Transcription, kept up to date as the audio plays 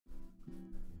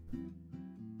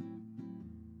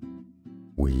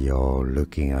We are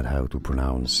looking at how to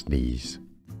pronounce these.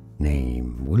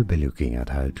 Name will be looking at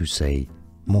how to say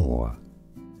more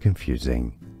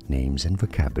confusing names and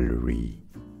vocabulary.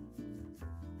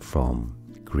 From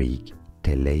Greek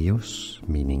teleios,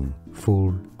 meaning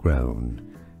full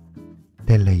grown,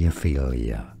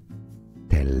 Teleiophilia,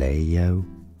 Teleiophilia,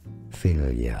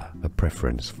 a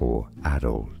preference for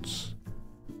adults.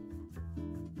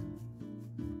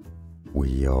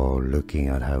 We are looking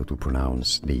at how to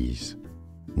pronounce these.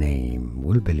 Name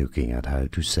will be looking at how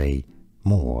to say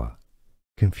more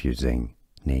confusing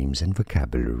names and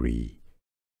vocabulary.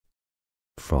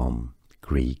 From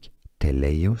Greek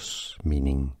teleios,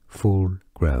 meaning full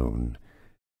grown,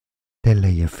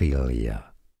 Teleiophilia,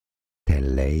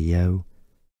 Teleiophilia,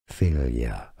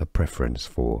 a preference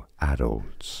for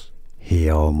adults.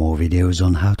 Here are more videos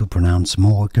on how to pronounce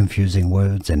more confusing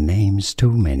words and names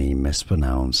too many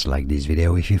mispronounced. Like this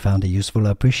video if you found it useful.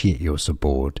 I appreciate your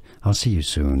support. I'll see you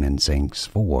soon and thanks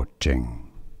for watching.